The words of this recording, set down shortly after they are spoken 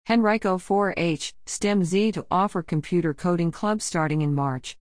Henrico 4-H, STEM Z to offer computer coding club starting in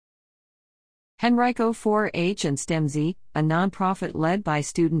March. Henrico 4-H and STEM Z, a nonprofit led by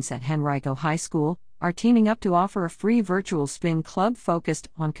students at Henrico High School, are teaming up to offer a free virtual spin club focused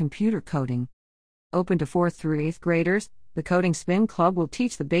on computer coding. Open to 4th through 8th graders, the Coding Spin Club will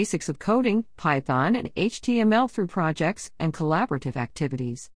teach the basics of coding, Python and HTML through projects and collaborative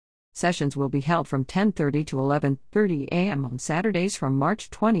activities. Sessions will be held from 10:30 to 11:30 a.m. on Saturdays from March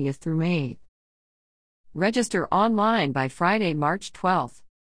 20th through May 8th. Register online by Friday, March 12th.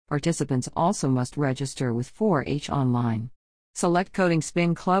 Participants also must register with 4-H online. Select Coding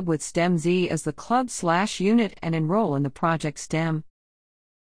Spin Club with STEM Z as the club/unit and enroll in the project STEM.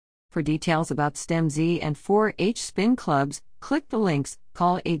 For details about STEM Z and 4-H Spin Clubs, click the links,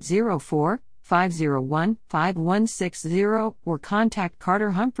 call 804-501-5160 or contact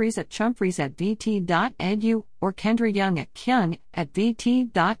Carter Humphreys at chumphreys@vt.edu or Kendra Young at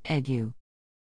kyung@vt.edu.